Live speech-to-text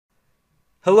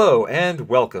Hello and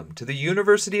welcome to the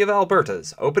University of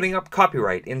Alberta's Opening Up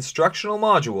Copyright instructional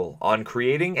module on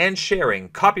creating and sharing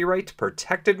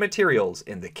copyright-protected materials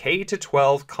in the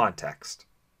K-12 context.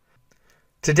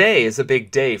 Today is a big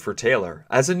day for Taylor.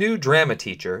 As a new drama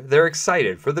teacher, they're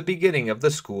excited for the beginning of the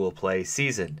school play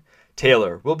season.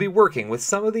 Taylor will be working with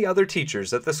some of the other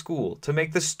teachers at the school to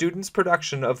make the students'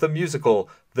 production of the musical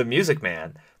The Music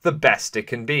Man the best it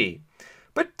can be.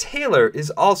 But Taylor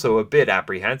is also a bit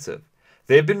apprehensive.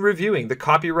 They have been reviewing the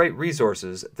copyright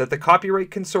resources that the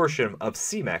Copyright Consortium of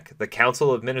CMEC, the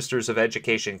Council of Ministers of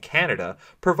Education Canada,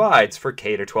 provides for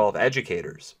K-12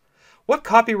 educators. What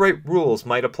copyright rules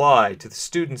might apply to the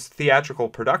students' theatrical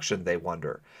production, they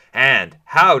wonder, and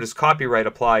how does copyright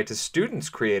apply to students'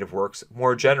 creative works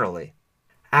more generally?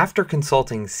 After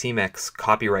consulting CMEC's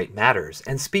Copyright Matters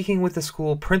and speaking with the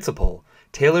school principal,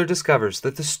 Taylor discovers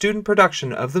that the student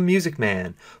production of The Music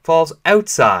Man falls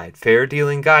outside fair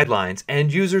dealing guidelines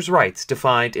and users' rights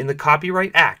defined in the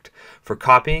Copyright Act for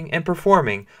copying and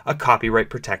performing a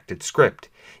copyright-protected script,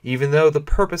 even though the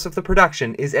purpose of the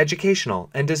production is educational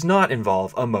and does not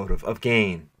involve a motive of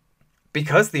gain.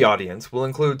 Because the audience will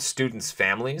include students'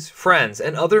 families, friends,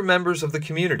 and other members of the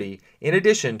community, in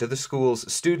addition to the school's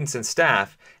students and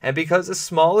staff, and because a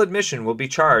small admission will be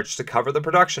charged to cover the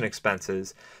production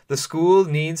expenses, the school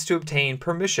needs to obtain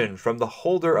permission from the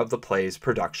holder of the play's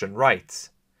production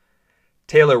rights.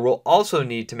 Taylor will also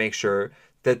need to make sure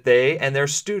that they and their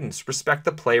students respect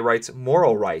the playwright's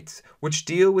moral rights, which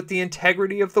deal with the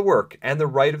integrity of the work and the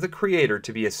right of the creator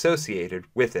to be associated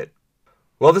with it.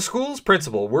 While the school's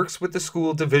principal works with the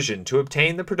school division to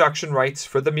obtain the production rights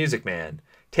for The Music Man,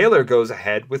 Taylor goes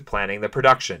ahead with planning the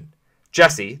production.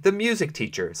 Jessie, the music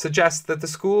teacher, suggests that the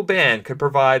school band could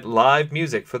provide live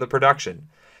music for the production.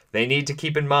 They need to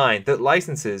keep in mind that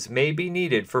licenses may be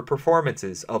needed for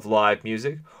performances of live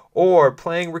music or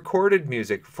playing recorded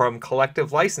music from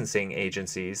collective licensing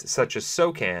agencies such as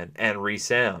SOCAN and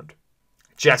ReSound.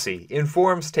 Jessie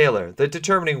informs Taylor that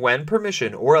determining when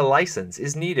permission or a license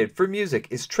is needed for music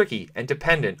is tricky and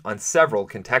dependent on several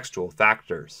contextual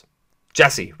factors.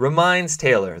 Jessie reminds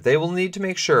Taylor they will need to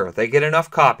make sure they get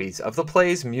enough copies of the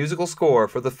play's musical score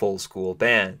for the full school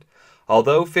band.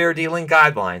 Although fair dealing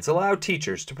guidelines allow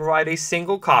teachers to provide a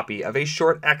single copy of a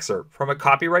short excerpt from a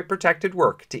copyright-protected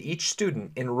work to each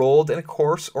student enrolled in a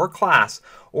course or class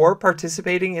or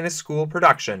participating in a school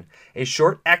production, a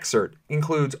short excerpt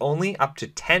includes only up to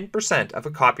 10% of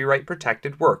a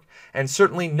copyright-protected work and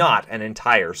certainly not an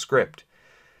entire script.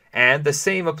 And the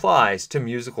same applies to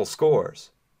musical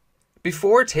scores.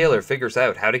 Before Taylor figures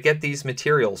out how to get these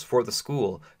materials for the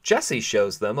school, Jessie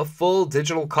shows them a full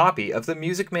digital copy of the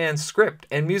Music Man's script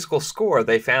and musical score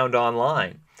they found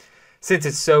online. Since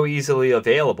it's so easily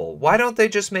available, why don't they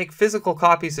just make physical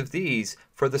copies of these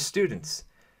for the students?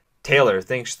 Taylor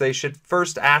thinks they should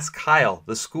first ask Kyle,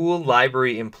 the school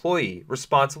library employee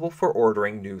responsible for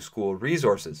ordering new school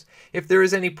resources, if there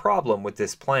is any problem with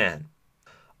this plan.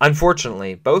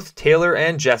 Unfortunately, both Taylor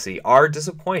and Jessie are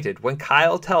disappointed when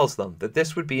Kyle tells them that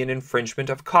this would be an infringement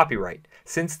of copyright,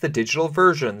 since the digital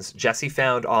versions Jessie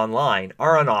found online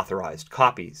are unauthorized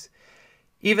copies.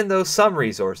 Even though some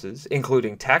resources,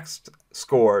 including text,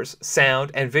 scores, sound,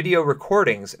 and video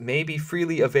recordings, may be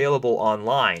freely available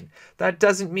online, that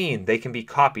doesn't mean they can be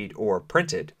copied or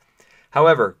printed.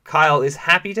 However, Kyle is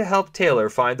happy to help Taylor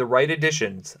find the right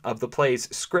editions of the play's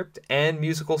script and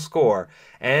musical score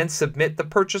and submit the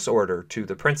purchase order to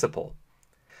the principal.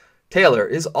 Taylor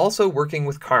is also working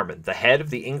with Carmen, the head of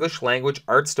the English Language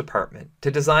Arts Department, to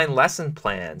design lesson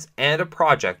plans and a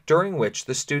project during which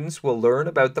the students will learn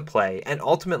about the play and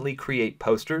ultimately create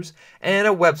posters and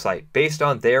a website based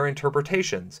on their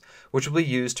interpretations, which will be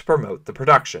used to promote the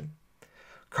production.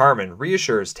 Carmen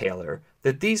reassures Taylor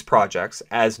that these projects,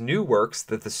 as new works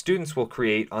that the students will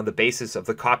create on the basis of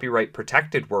the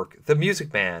copyright-protected work The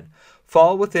Music Man,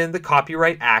 fall within the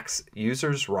Copyright Act's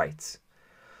users' rights.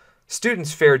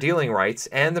 Students' fair dealing rights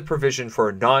and the provision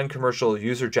for non-commercial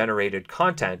user-generated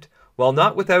content, while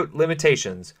not without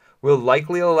limitations, will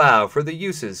likely allow for the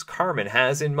uses Carmen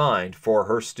has in mind for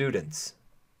her students.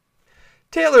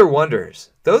 Taylor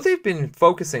wonders, though they've been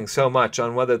focusing so much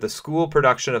on whether the school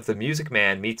production of The Music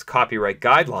Man meets copyright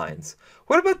guidelines,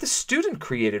 what about the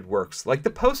student-created works like the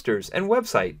posters and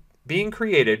website being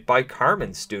created by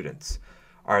Carmen's students?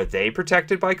 Are they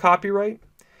protected by copyright?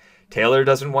 Taylor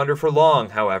doesn't wonder for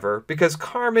long, however, because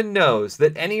Carmen knows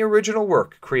that any original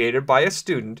work created by a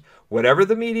student, whatever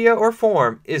the media or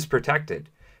form, is protected.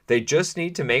 They just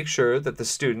need to make sure that the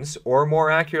students, or more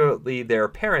accurately their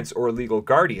parents or legal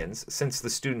guardians, since the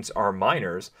students are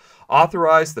minors,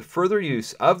 authorize the further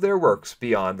use of their works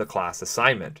beyond the class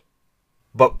assignment.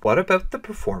 But what about the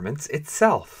performance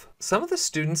itself? Some of the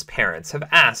students' parents have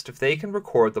asked if they can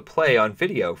record the play on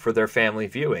video for their family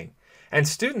viewing, and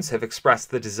students have expressed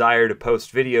the desire to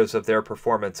post videos of their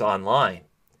performance online.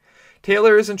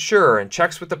 Taylor isn't sure and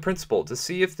checks with the principal to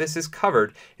see if this is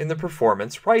covered in the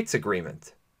performance rights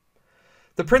agreement.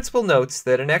 The principal notes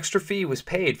that an extra fee was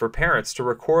paid for parents to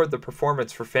record the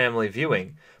performance for family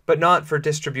viewing, but not for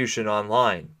distribution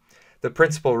online. The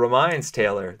principal reminds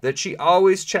Taylor that she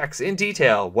always checks in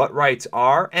detail what rights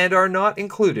are and are not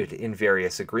included in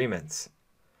various agreements.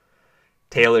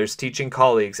 Taylor's teaching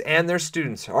colleagues and their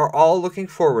students are all looking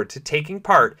forward to taking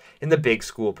part in the big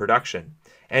school production,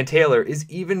 and Taylor is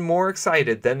even more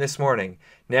excited than this morning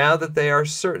now that they are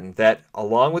certain that,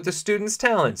 along with the students'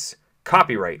 talents,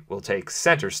 copyright will take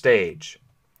center stage.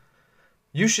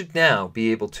 You should now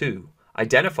be able to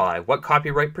identify what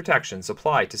copyright protections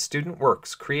apply to student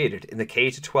works created in the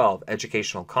K-12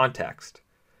 educational context.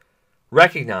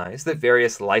 Recognize that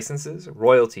various licenses,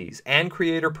 royalties, and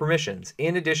creator permissions,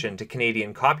 in addition to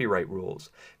Canadian copyright rules,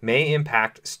 may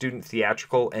impact student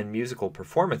theatrical and musical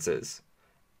performances.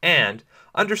 And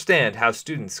understand how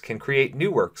students can create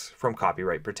new works from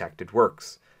copyright-protected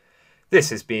works. This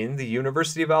has been the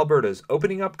University of Alberta's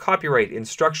Opening Up Copyright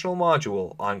instructional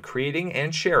module on creating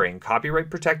and sharing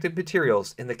copyright-protected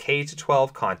materials in the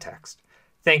K-12 context.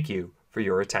 Thank you for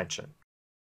your attention.